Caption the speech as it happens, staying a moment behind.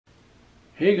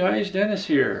Hey guys, Dennis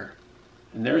here.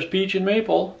 And there's Peach and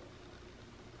Maple.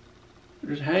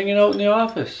 They're just hanging out in the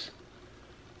office.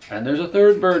 And there's a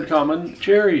third bird coming,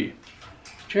 Cherry.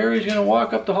 Cherry's gonna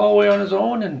walk up the hallway on his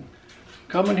own and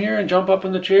come in here and jump up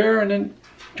in the chair and then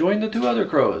join the two other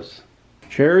crows.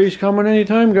 Cherry's coming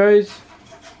anytime, guys.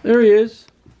 There he is.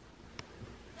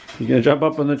 He's gonna jump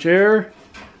up in the chair.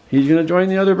 He's gonna join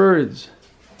the other birds.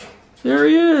 There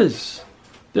he is.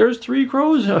 There's 3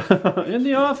 crows in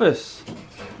the office.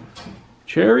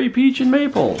 Cherry, Peach, and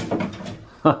Maple.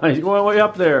 He's going way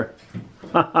up there.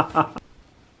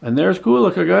 And there's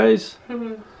Kulika, guys.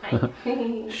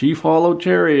 She followed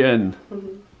Cherry in.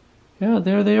 Yeah,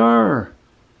 there they are.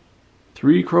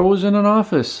 3 crows in an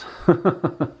office.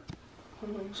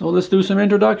 So let's do some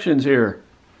introductions here.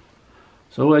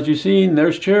 So as you've seen,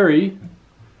 there's Cherry.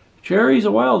 Cherry's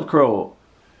a wild crow.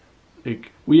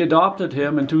 We adopted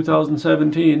him in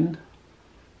 2017,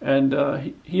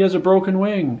 and he has a broken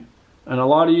wing. And a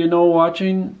lot of you know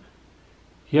watching,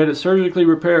 he had it surgically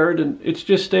repaired and it's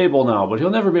just stable now, but he'll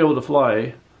never be able to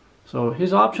fly. So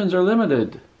his options are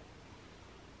limited.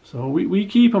 So we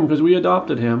keep him because we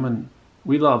adopted him and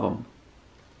we love him.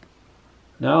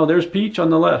 Now there's Peach on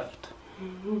the left.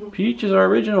 Peach is our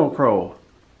original crow.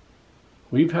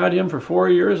 We've had him for 4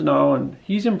 years now and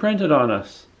he's imprinted on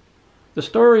us. The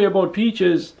story about Peach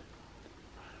is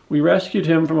we rescued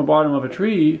him from the bottom of a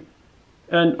tree,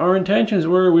 and our intentions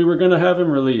were we were going to have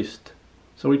him released.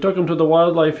 So we took him to the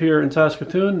wildlife here in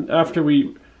Saskatoon after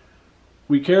we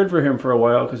cared for him for a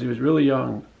while because he was really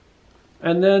young.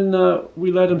 And then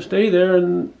we let him stay there,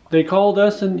 and they called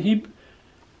us, and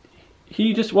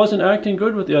he just wasn't acting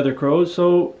good with the other crows,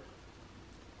 so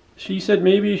she said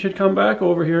maybe you should come back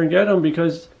over here and get him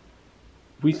because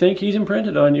we think he's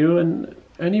imprinted on you, and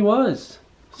he was.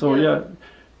 So yeah.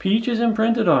 Peach is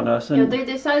imprinted on us. And yeah, they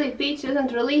decided Peach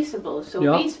isn't releasable,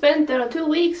 so Peach spent there 2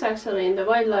 weeks actually in the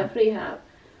wildlife rehab,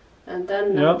 and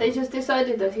then they just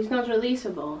decided that he's not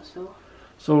releasable.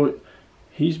 So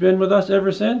he's been with us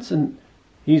ever since, and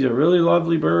he's a really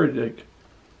lovely bird, like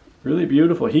really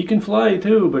beautiful. He can fly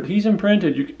too, but he's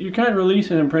imprinted. You can't release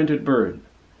an imprinted bird,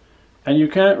 and you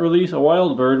can't release a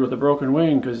wild bird with a broken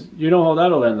wing because you know how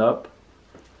that'll end up.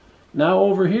 Now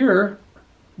over here,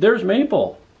 there's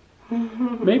Maple.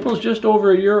 Maple's just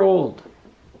over 1 year old,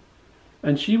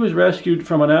 and she was rescued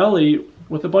from an alley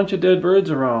with a bunch of dead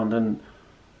birds around, and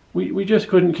we just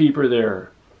couldn't keep her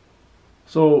there.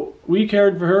 So we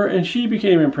cared for her and she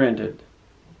became imprinted.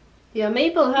 Yeah,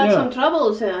 Maple had some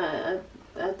troubles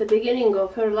at the beginning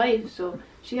of her life, so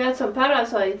she had some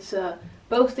parasites,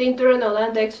 both internal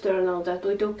and external, that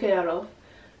we took care of.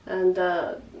 And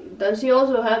then she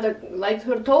also had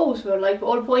her toes were like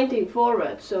all pointing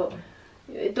forward, so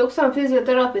it took some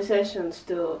physiotherapy sessions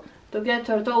to get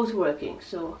her toes working.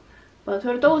 But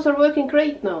her toes are working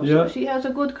great now, so she has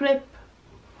a good grip.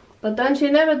 But then she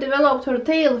never developed her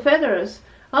tail feathers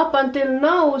up until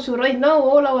now, so right now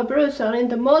all our birds are in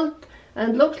the molt,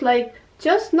 and looks like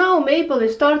just now Maple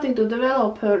is starting to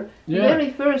develop her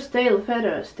very first tail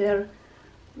feathers. They're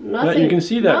nothing, you can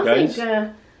see that, guys.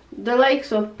 The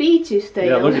likes of Peach's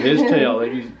tail. Yeah, look at his tail.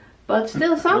 But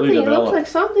still something, really it looks like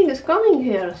something is coming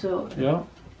here, so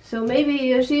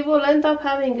maybe she will end up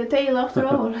having a tail after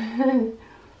all.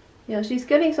 Yeah, she's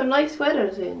getting some nice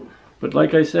feathers in. But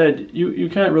like I said, you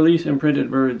can't release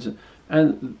imprinted birds,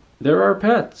 and they're our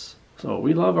pets, so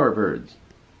we love our birds.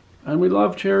 And we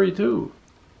love Cherry too.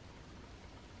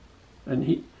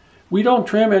 And we don't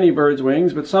trim any bird's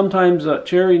wings, but sometimes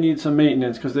Cherry needs some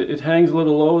maintenance because it hangs a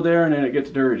little low there and then it gets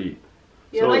dirty.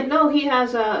 Yeah, right now he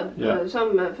has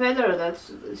some feather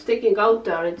that's sticking out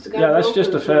there. It's that's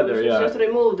just a feather, just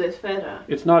remove this feather.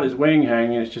 It's not his wing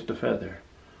hanging, it's just a feather.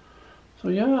 So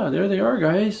yeah, there they are,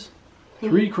 guys.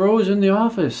 3 crows in the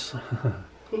office.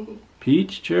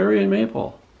 Peach, Cherry, and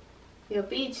Maple. Yeah,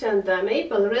 Peach and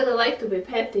Maple really like to be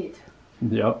petted.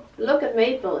 Yep. Look at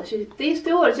Maple. These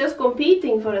two are just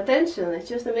competing for attention. It's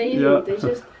just amazing. Yep. They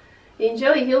just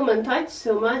enjoy human touch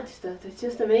so much that it's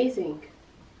just amazing.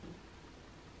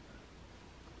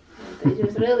 They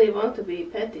just really want to be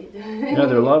petted. Yeah,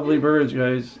 they're lovely birds,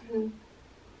 guys.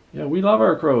 Yeah, we love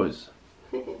our crows.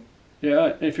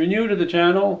 Yeah, if you're new to the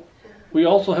channel, we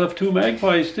also have 2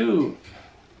 magpies too.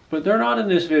 But they're not in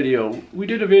this video. We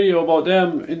did a video about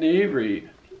them in the aviary.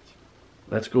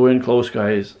 Let's go in close,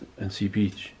 guys, and see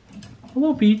Peach.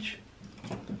 Hello, Peach.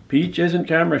 Peach isn't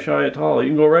camera shy at all. You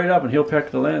can go right up and he'll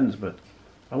peck the lens, but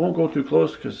I won't go too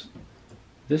close because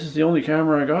this is the only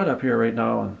camera I got up here right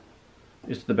now, and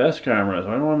it's the best camera, so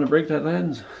I don't want him to break that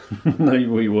lens. No,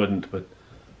 we wouldn't, but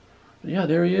yeah,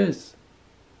 there he is.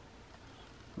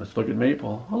 Let's look at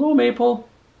Maple. Hello, Maple.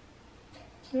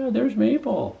 Yeah, there's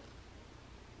Maple.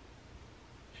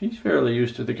 She's fairly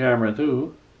used to the camera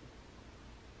too.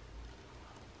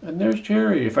 And there's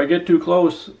Cherry. If I get too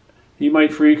close, he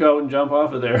might freak out and jump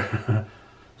off of there.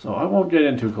 So I won't get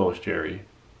in too close, Cherry.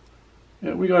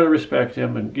 Yeah, we gotta respect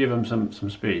him and give him some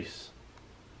space.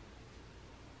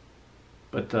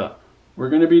 But we're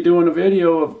gonna be doing a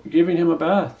video of giving him a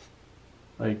bath.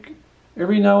 Like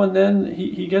every now and then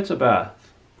he gets a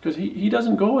bath. Because he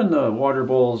doesn't go in the water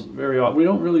bowls very often. We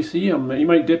don't really see him. He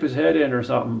might dip his head in or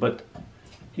something, but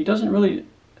he doesn't really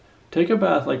take a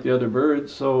bath like the other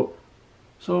birds. So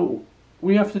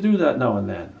we have to do that now and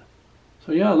then.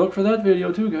 So yeah, look for that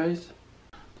video too, guys.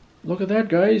 Look at that,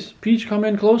 guys. Peach, come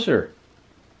in closer.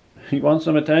 He wants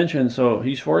some attention, so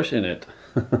he's forcing it.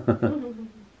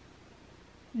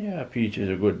 Yeah, Peach is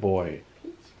a good boy.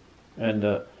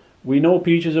 And we know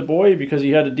Peach is a boy because he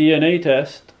had a DNA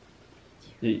test.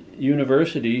 The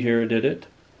university here did it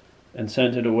and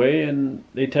sent it away, and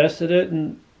they tested it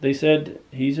and they said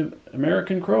he's an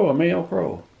American crow, a male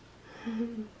crow.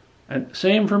 And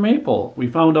same for Maple. We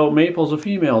found out Maple's a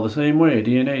female the same way,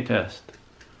 DNA test.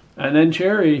 And then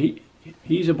Cherry,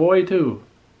 he's a boy too.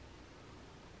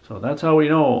 So that's how we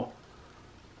know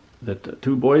that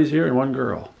 2 boys here and 1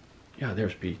 girl. Yeah,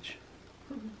 there's Peach.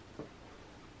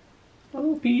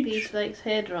 Oh, Peach. Peach likes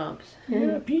head rubs.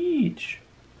 Yeah, Peach.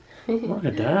 Look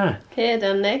at that. Head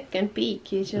and neck and beak.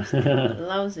 He just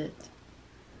loves it.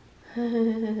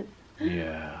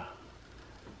 Yeah.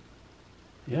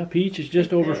 Yeah, Peach is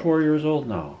just over 4 years old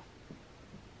now.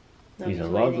 He's a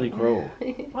lovely crow.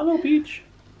 Hello, Peach.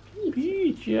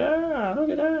 Peach, yeah, look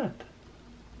at that.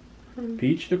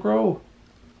 Peach the crow.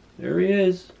 There he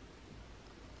is.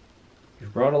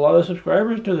 You've brought a lot of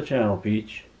subscribers to the channel,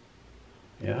 Peach.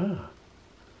 Yeah.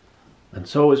 And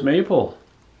so is Maple.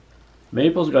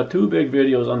 Maple's got 2 big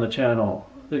videos on the channel.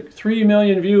 Like 3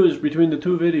 million views between the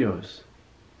 2 videos.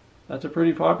 That's a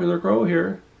pretty popular crow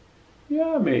here.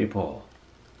 Yeah, Maple.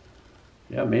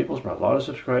 Yeah, Maple's brought a lot of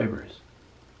subscribers.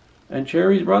 And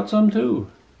Cherry's brought some too.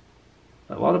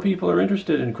 A lot of people are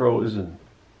interested in crows, and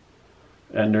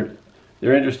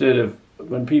they're interested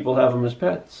when people have them as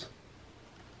pets.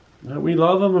 Now, we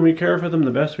love them and we care for them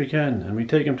the best we can, and we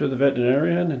take them to the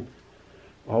veterinarian and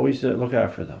always look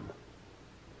after them.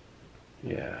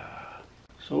 Yeah.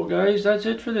 So guys, that's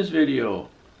it for this video.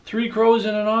 3 crows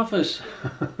in an office.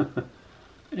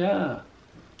 Yeah.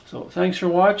 So thanks for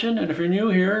watching, and if you're new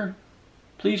here,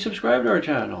 please subscribe to our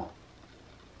channel.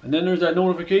 And then there's that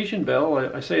notification bell.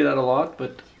 I say that a lot,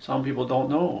 but some people don't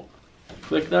know.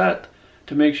 Click that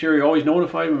to make sure you're always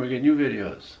notified when we get new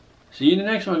videos. See you in the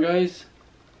next one, guys.